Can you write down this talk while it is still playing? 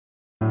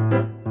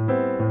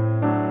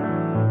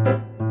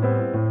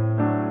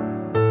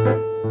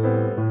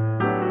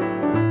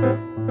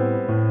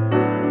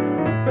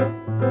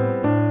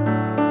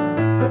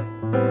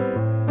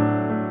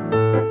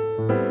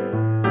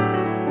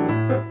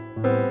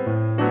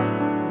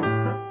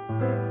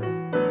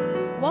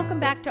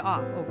back to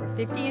Off, Over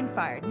 50 and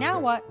Fired. Now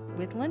what?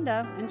 With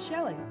Linda and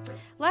Shelley.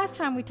 Last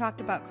time we talked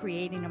about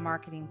creating a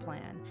marketing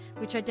plan,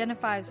 which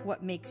identifies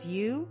what makes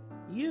you,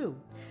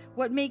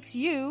 what makes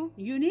you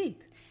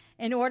unique,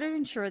 in order to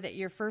ensure that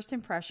your first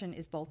impression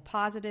is both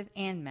positive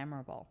and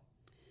memorable.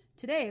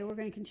 Today, we're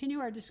going to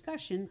continue our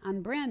discussion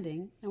on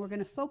branding, and we're going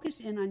to focus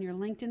in on your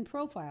LinkedIn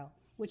profile,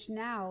 which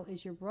now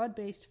is your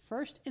broad-based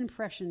first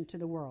impression to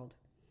the world.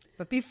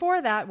 But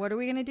before that, what are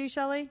we going to do,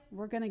 Shelley?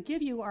 We're going to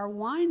give you our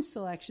wine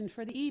selection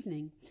for the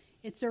evening.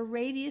 It's a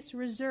Radius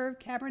Reserve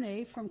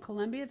Cabernet from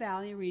Columbia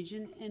Valley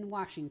region in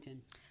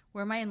Washington,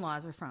 where my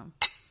in-laws are from.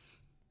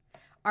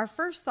 Our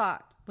first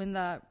thought when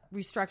the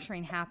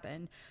restructuring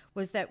happened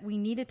was that we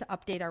needed to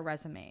update our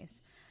resumes.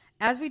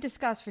 As we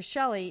discussed, for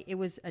Shelley, it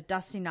was a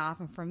dusting off,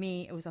 and for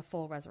me, it was a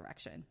full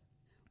resurrection.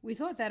 We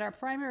thought that our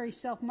primary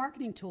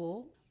self-marketing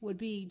tool would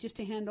be just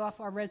to hand off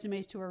our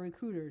resumes to our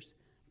recruiters,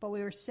 but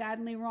we were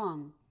sadly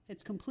wrong.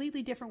 It's a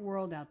completely different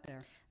world out there.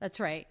 That's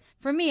right.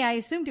 For me, I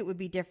assumed it would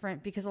be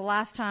different because the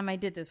last time I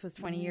did this was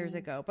 20 years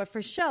ago. But for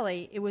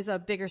Shelley, it was a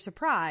bigger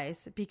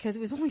surprise because it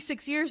was only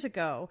 6 years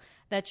ago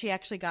that she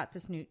actually got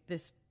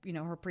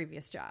her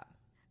previous job.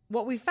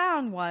 What we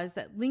found was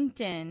that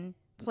LinkedIn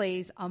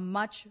plays a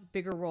much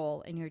bigger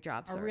role in your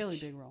job search. A really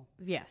big role.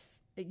 Yes.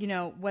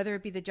 Whether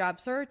it be the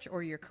job search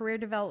or your career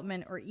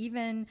development or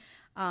even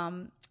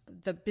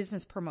the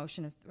business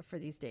promotion for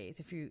these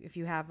days, if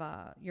you have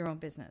your own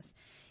business.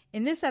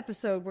 In this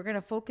episode, we're going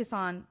to focus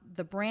on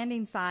the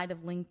branding side of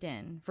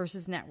LinkedIn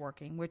versus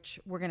networking, which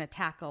we're going to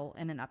tackle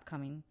in an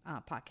upcoming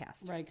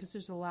podcast. Right, because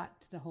there's a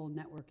lot to the whole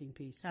networking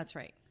piece. That's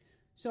right.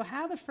 So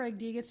how the frig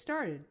do you get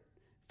started?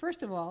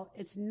 First of all,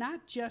 it's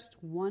not just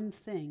one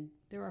thing.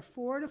 There are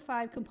 4 to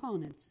 5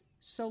 components.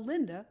 So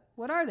Linda,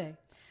 what are they?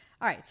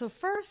 All right, so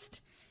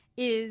first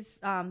is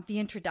the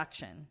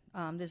introduction.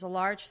 There's a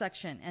large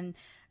section, and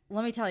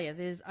let me tell you,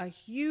 there's a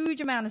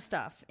huge amount of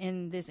stuff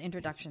in this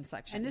introduction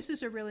section. And this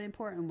is a really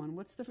important one.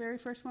 What's the very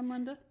first one,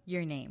 Linda?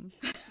 Your name.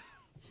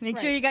 Make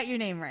sure you got your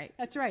name right.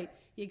 That's right.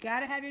 You got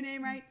to have your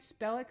name right,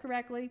 spell it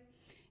correctly.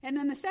 And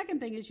then the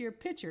second thing is your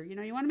picture. You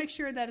want to make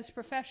sure that it's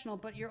professional,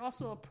 but you're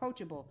also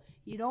approachable.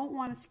 You don't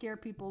want to scare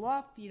people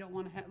off. You don't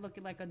want to look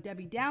like a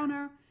Debbie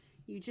Downer.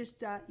 You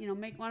just, want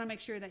to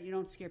make sure that you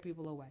don't scare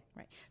people away.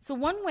 Right. So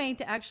one way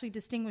to actually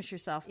distinguish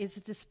yourself is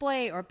a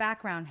display or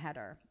background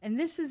header. And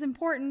this is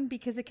important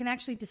because it can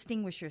actually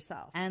distinguish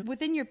yourself. And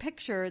within your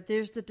picture,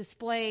 there's the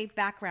display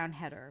background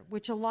header,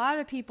 which a lot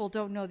of people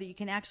don't know that you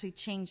can actually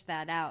change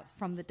that out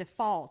from the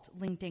default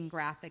LinkedIn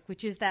graphic,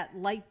 which is that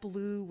light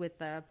blue with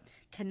the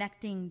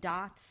connecting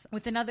dots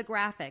with another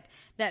graphic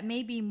that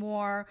may be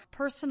more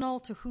personal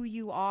to who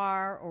you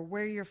are or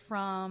where you're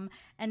from,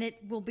 and it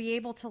will be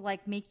able to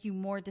make you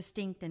more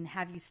distinct and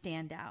have you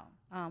stand out.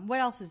 What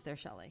else is there,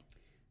 Shelley?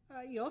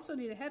 You also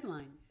need a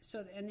headline.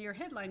 And your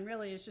headline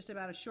really is just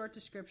about a short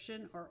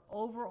description or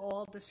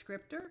overall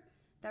descriptor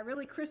that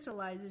really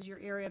crystallizes your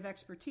area of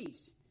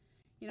expertise.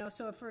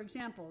 So for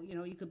example,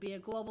 you could be a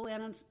global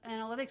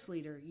analytics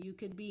leader. You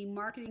could be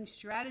marketing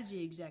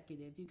strategy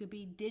executive. You could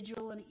be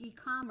digital and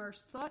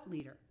e-commerce thought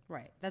leader.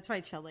 Right. That's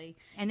right, Shelley.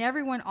 And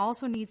everyone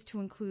also needs to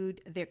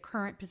include their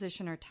current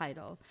position or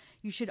title.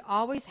 You should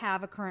always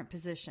have a current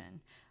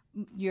position.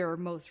 Your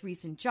most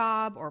recent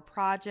job or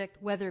project,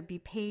 whether it be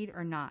paid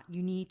or not,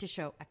 you need to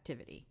show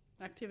activity.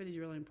 Activity is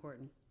really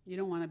important. You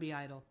don't want to be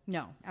idle.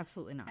 No,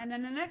 absolutely not. And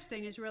then the next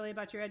thing is really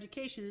about your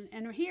education.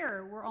 And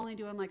here, we're only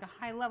doing a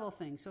high-level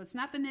thing. So it's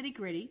not the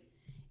nitty-gritty.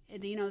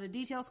 The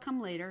details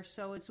come later.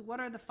 So it's what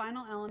are the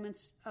final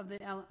elements of the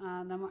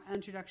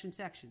introduction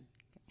section.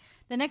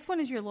 The next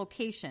one is your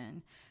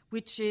location,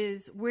 which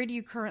is where do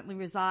you currently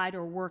reside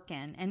or work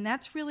in. And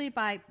that's really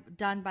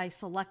done by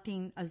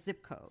selecting a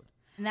zip code.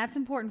 And that's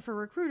important for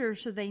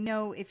recruiters so they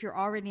know if you're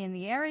already in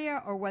the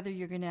area or whether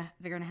they're going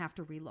to have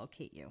to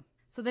relocate you.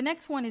 So the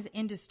next one is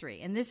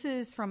industry, and this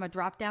is from a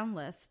drop-down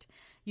list.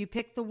 You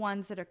pick the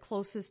ones that are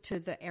closest to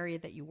the area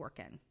that you work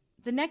in.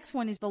 The next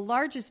one is the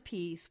largest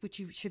piece, which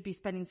you should be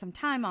spending some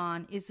time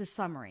on, is the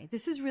summary.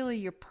 This is really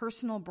your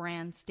personal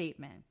brand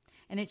statement,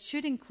 and it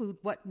should include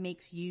what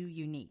makes you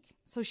unique.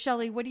 So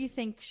Shelley, what do you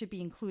think should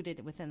be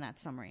included within that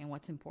summary and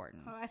what's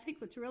important? I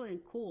think what's really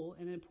cool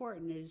and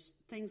important is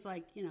things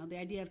like, the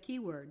idea of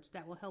keywords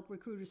that will help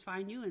recruiters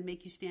find you and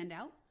make you stand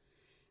out.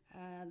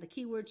 The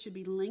keywords should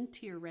be linked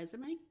to your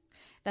resume.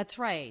 That's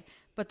right.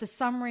 But the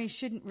summary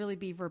shouldn't really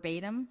be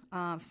verbatim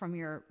from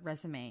your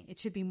resume. It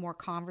should be more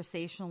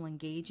conversational,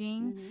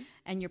 engaging,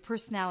 and your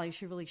personality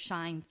should really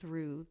shine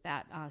through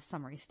that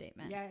summary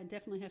statement. Yeah, it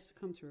definitely has to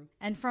come through.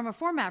 And from a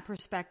format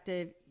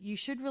perspective, you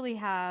should really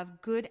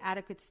have good,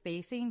 adequate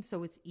spacing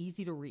so it's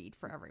easy to read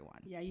for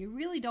everyone. Yeah, you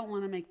really don't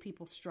want to make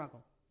people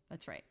struggle.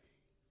 That's right.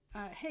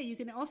 Hey, you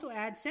can also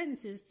add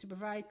sentences to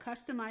provide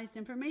customized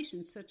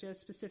information, such as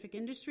specific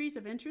industries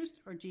of interest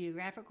or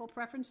geographical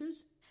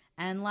preferences.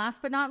 And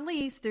last but not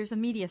least, there's a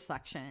media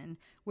section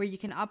where you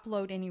can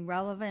upload any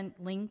relevant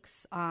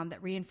links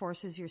that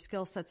reinforces your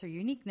skill sets or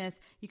uniqueness.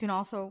 You can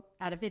also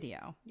add a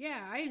video.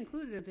 Yeah, I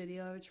included a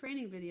video, a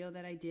training video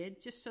that I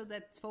did, just so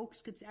that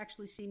folks could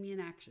actually see me in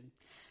action.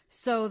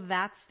 So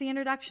that's the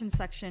introduction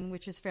section,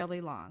 which is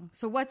fairly long.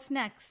 So what's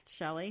next,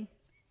 Shelley?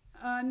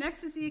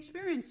 Next is the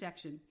experience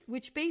section.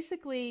 Which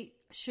basically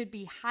should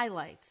be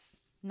highlights,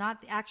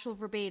 not the actual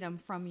verbatim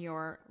from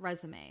your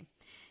resume.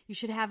 You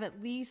should have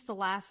at least the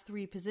last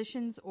 3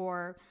 positions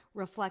or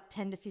reflect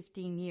 10 to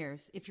 15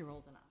 years if you're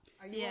old enough.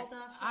 Are you old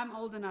enough? I'm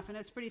old enough, and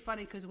it's pretty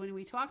funny because when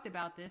we talked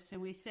about this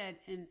and we said,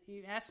 and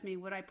you asked me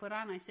what I put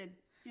on, I said,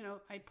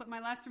 I put my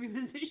last 3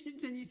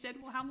 positions, and you said,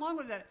 well, how long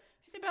was that?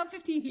 I said, about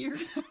 15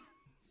 years.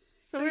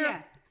 So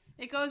yeah,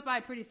 it goes by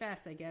pretty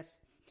fast, I guess.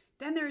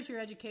 Then there's your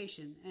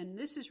education, and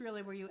this is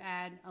really where you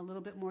add a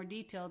little bit more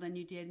detail than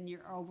you did in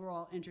your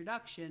overall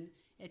introduction.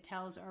 It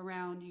tells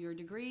around your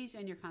degrees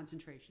and your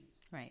concentrations.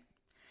 Right.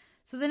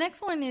 So the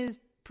next one is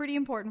pretty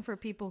important for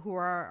people who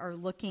are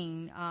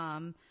looking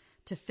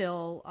to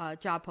fill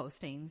job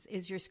postings,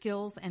 is your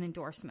skills and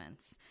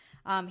endorsements.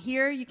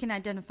 Here you can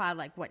identify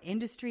like what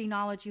industry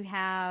knowledge you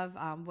have,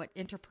 what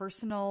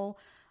interpersonal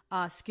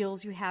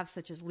skills you have,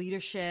 such as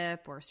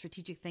leadership or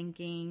strategic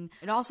thinking.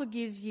 It also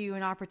gives you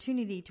an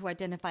opportunity to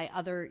identify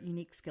other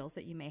unique skills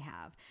that you may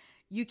have.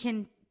 You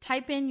can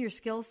type in your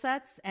skill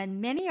sets, and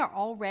many are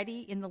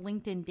already in the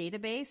LinkedIn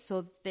database.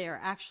 So they're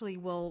actually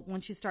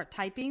once you start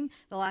typing,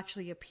 they'll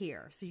actually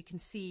appear. So you can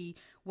see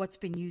what's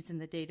been used in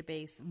the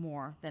database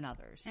more than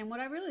others. And what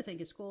I really think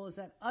is cool is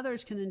that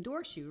others can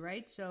endorse you,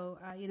 right? So,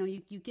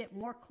 you get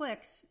more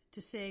clicks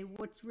to say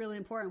what's really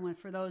important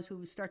for those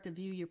who start to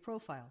view your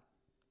profile.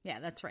 Yeah,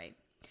 that's right.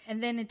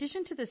 And then in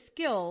addition to the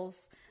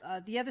skills,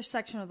 the other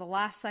section, or the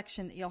last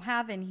section that you'll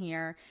have in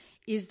here,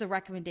 is the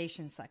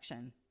recommendation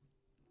section.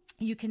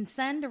 You can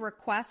send a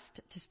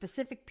request to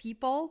specific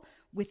people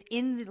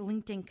within the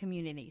LinkedIn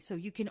community. So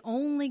you can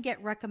only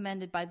get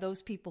recommended by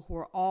those people who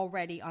are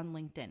already on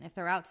LinkedIn. If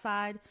they're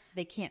outside,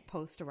 they can't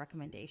post a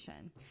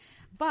recommendation.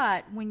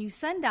 But when you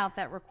send out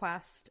that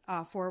request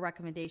for a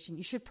recommendation,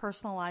 you should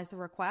personalize the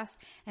request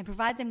and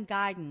provide them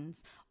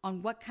guidance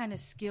on what kind of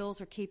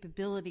skills or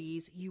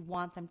capabilities you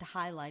want them to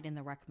highlight in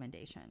the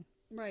recommendation.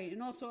 Right,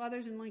 and also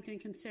others in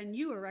LinkedIn can send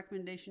you a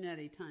recommendation at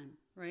a time,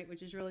 right,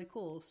 which is really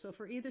cool. So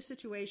for either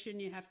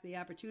situation, you have the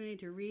opportunity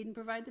to read and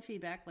provide the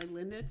feedback, like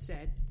Linda had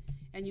said,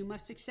 and you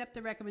must accept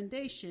the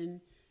recommendation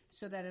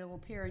so that it will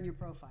appear in your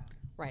profile.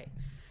 Right.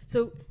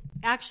 So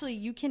actually,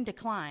 you can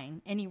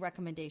decline any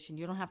recommendation.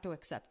 You don't have to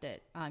accept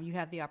it. You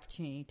have the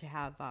opportunity to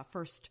have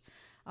first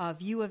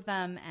view of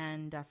them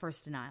and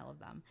first denial of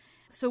them.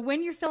 So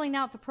when you're filling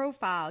out the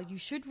profile, you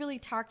should really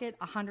target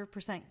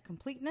 100%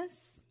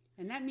 completeness.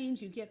 And that means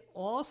you get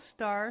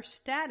all-star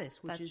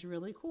status, which is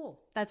really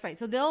cool. That's right.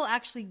 So they'll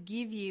actually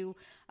give you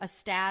a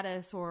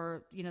status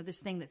or, this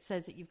thing that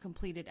says that you've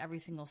completed every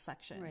single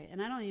section. Right.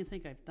 And I don't even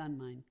think I've done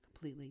mine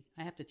completely.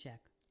 I have to check.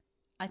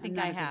 I think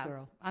I have.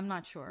 Girl. I'm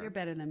not sure. You're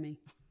better than me.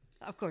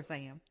 Of course I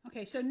am.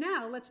 Okay, so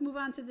now let's move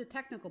on to the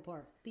technical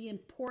part, the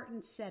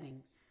important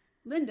settings.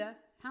 Linda,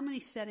 how many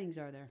settings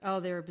are there? Oh,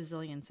 there are a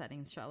bazillion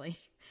settings, Shelley,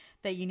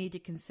 that you need to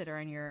consider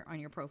on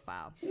your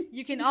profile.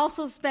 You can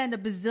also spend a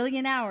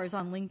bazillion hours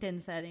on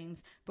LinkedIn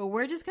settings, but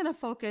we're just going to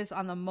focus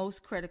on the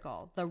most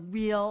critical, the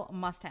real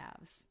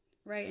must-haves.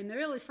 Right, and the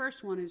really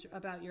first one is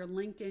about your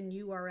LinkedIn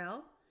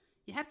URL.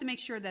 You have to make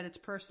sure that it's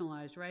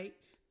personalized, right?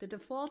 The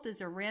default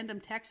is a random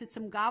text. It's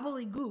some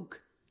gobbledygook.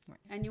 Right.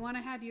 And you want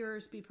to have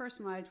yours be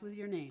personalized with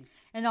your name.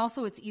 And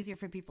also it's easier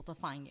for people to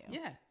find you.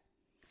 Yeah.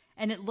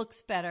 And it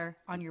looks better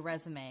on your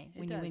resume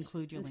when you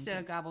include your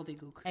instead LinkedIn. Instead of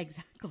gobbledygook.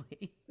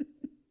 Exactly.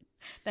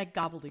 That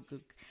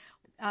gobbledygook.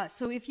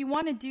 So if you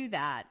want to do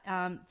that,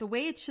 the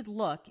way it should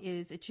look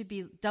is it should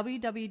be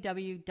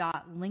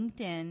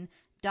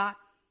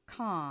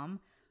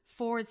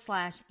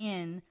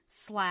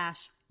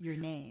www.linkedin.com/in/your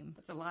name.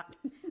 That's a lot.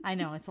 I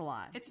know, it's a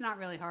lot. It's not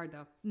really hard,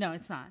 though. No,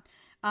 it's not.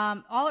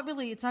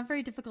 It's not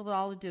very difficult at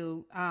all to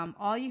do.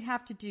 All you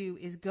have to do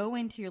is go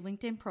into your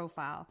LinkedIn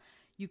profile.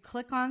 You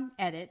click on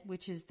edit,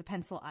 which is the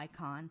pencil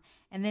icon,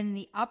 and then in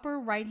the upper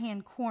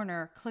right-hand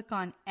corner, click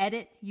on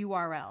edit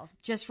URL.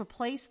 Just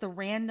replace the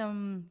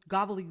random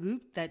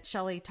gobbledygook that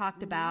Shelley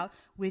talked about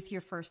with your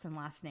first and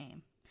last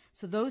name.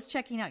 So those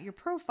checking out your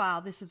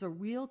profile, this is a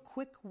real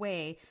quick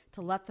way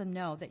to let them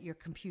know that you're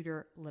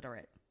computer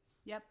literate.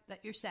 Yep,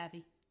 that you're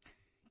savvy.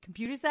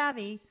 Computer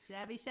savvy.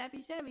 Savvy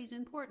is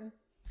important.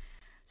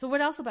 So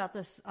what else about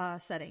this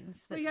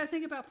settings? Well, you got to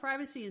think about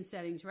privacy and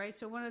settings, right?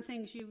 So one of the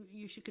things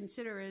you should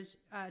consider is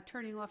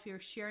turning off your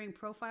sharing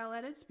profile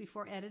edits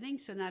before editing,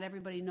 so not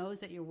everybody knows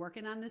that you're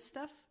working on this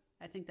stuff.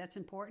 I think that's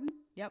important.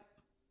 Yep.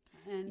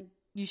 And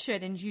you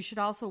should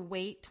also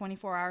wait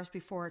 24 hours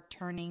before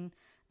turning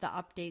the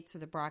updates or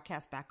the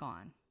broadcast back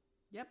on.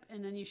 Yep,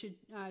 and then you should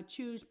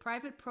choose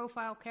private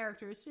profile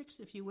characteristics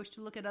if you wish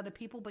to look at other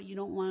people, but you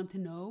don't want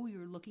them to know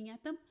you're looking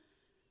at them.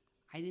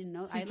 I didn't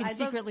know. So you can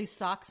secretly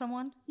stalk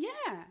someone?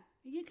 Yeah.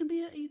 You can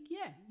be a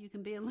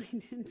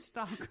LinkedIn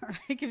stalker.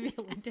 You can be a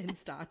LinkedIn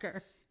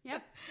stalker.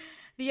 Yep.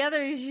 The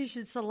other is you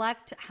should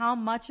select how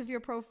much of your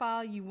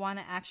profile you want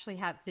to actually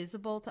have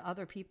visible to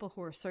other people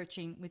who are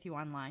searching with you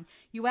online.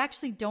 You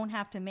actually don't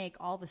have to make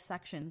all the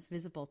sections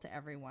visible to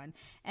everyone.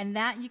 And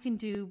that you can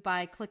do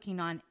by clicking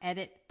on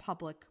Edit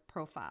Public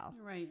Profile.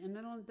 Right. And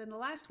then the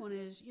last one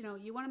is,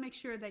 you want to make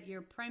sure that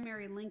your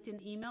primary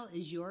LinkedIn email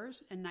is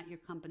yours and not your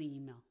company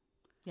email.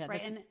 Yeah.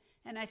 Right.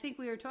 And I think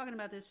we were talking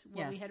about this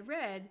when we had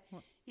read,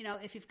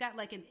 if you've got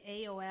like an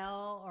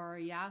AOL or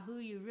a Yahoo,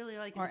 you really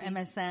like or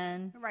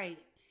MSN. Right.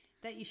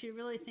 That you should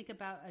really think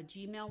about a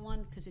Gmail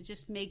one because it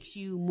just makes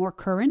you more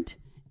current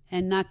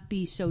and not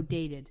be so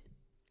dated.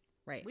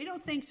 Right. We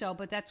don't think so,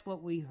 but that's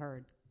what we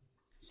heard.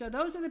 So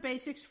those are the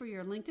basics for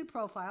your LinkedIn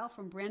profile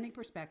from branding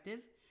perspective.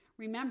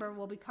 Remember,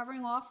 we'll be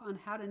covering off on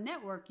how to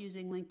network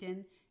using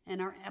LinkedIn in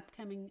our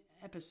upcoming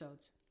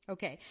episodes.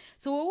 Okay.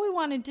 So what we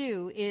want to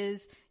do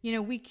is,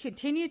 we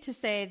continue to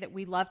say that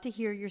we love to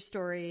hear your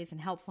stories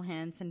and helpful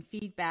hints and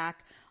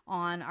feedback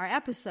on our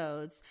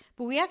episodes,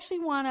 but we actually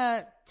want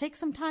to take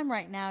some time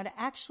right now to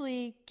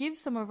actually give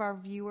some of our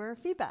viewer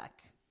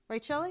feedback.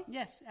 Right, Shelley?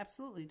 Yes,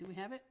 absolutely. Do we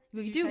have it?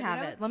 We do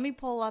have it. Let me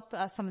pull up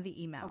some of the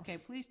emails. Okay,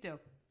 please do.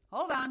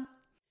 Hold on.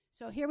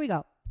 So here we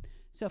go.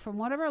 So from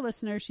one of our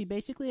listeners, she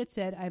basically had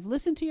said, I've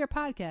listened to your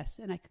podcast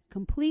and I can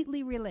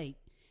completely relate.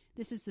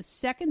 This is the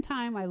second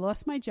time I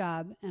lost my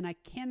job, and I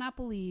cannot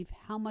believe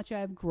how much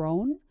I've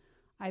grown,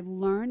 I've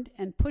learned,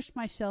 and pushed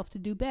myself to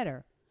do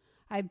better.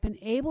 I've been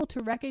able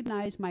to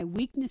recognize my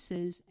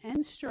weaknesses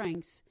and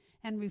strengths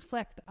and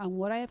reflect on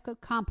what I have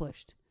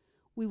accomplished.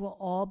 We will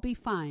all be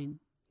fine.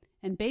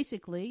 And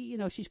basically,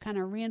 she's kind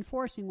of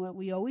reinforcing what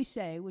we always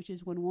say, which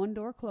is when one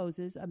door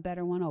closes, a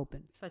better one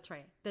opens. That's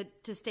right.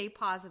 To stay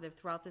positive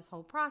throughout this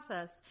whole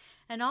process,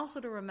 and also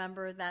to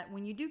remember that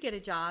when you do get a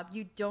job,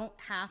 you don't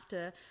have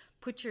to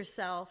put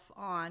yourself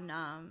on,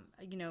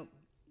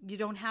 you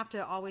don't have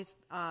to always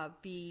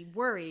be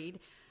worried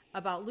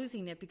about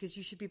losing it, because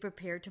you should be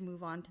prepared to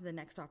move on to the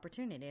next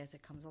opportunity as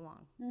it comes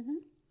along. Mm-hmm.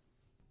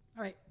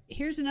 All right.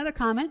 Here's another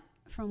comment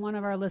from one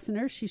of our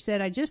listeners. She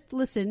said, I just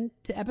listened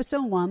to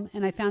episode 1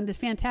 and I found it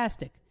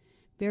fantastic.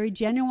 Very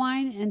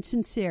genuine and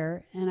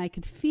sincere, and I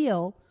could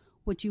feel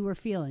what you were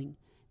feeling.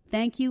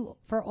 Thank you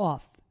for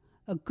Off.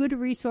 A good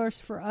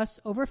resource for us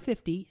over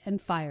 50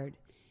 and fired.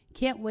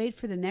 Can't wait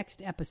for the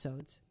next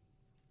episodes.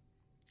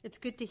 It's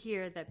good to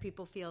hear that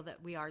people feel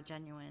that we are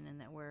genuine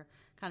and that we're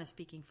kind of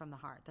speaking from the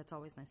heart. That's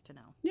always nice to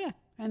know. Yeah,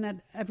 and that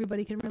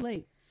everybody can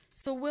relate.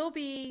 So we'll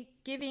be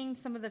giving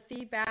some of the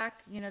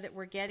feedback, that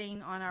we're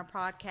getting on our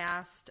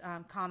podcast,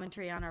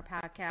 commentary on our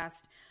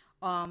podcast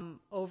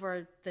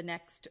over the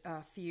next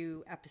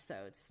few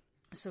episodes.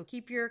 So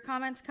keep your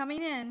comments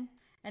coming in.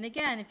 And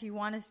again, if you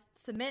want to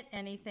submit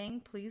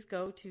anything, please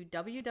go to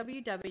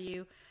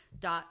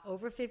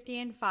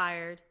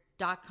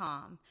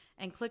www.over50andfired.com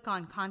and click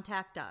on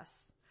Contact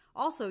Us.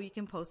 Also, you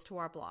can post to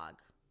our blog.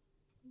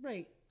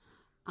 Right.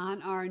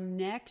 On our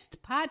next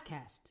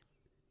podcast,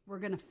 we're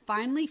going to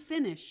finally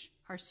finish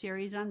our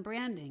series on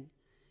branding,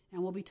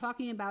 and we'll be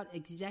talking about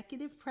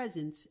executive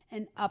presence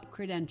and up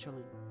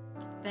credentialing.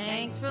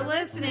 Thanks for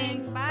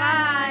listening.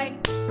 Bye.